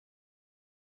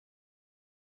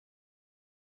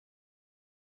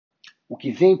o que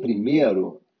vem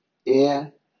primeiro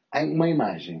é uma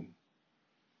imagem,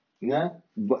 né?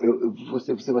 Eu vou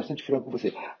ser bastante franco com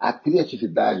você. A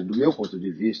criatividade, do meu ponto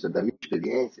de vista, da minha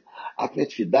experiência, a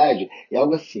criatividade é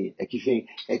algo assim,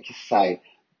 que sai,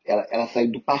 ela sai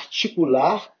do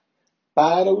particular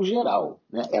para o geral,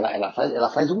 né? Ela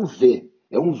faz um V,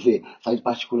 é um V, sai do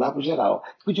particular para o geral.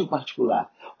 Por que eu digo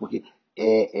particular? Porque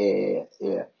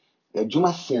é de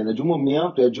uma cena, de um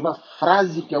momento, é de uma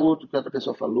frase que a outra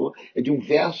pessoa falou, é de um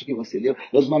verso que você leu,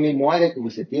 é de uma memória que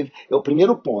você teve, é o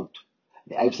primeiro ponto.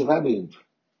 Aí você vai abrindo,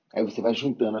 aí você vai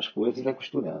juntando as coisas e vai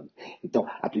costurando. Então,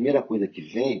 a primeira coisa que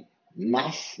vem,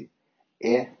 nasce,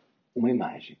 é uma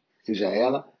imagem, seja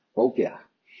ela qualquer.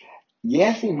 E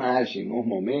essa imagem,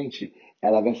 normalmente,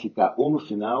 ela vai ficar ou no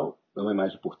final, é uma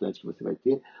imagem importante que você vai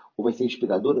ter, ou vai ser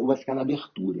inspiradora, ou vai ficar na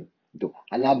abertura. Então,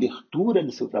 na abertura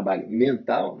do seu trabalho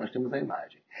mental, nós temos a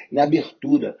imagem. Na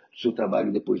abertura do seu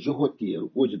trabalho depois de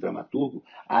roteiro ou de dramaturgo,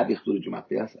 a abertura de uma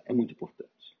peça é muito importante.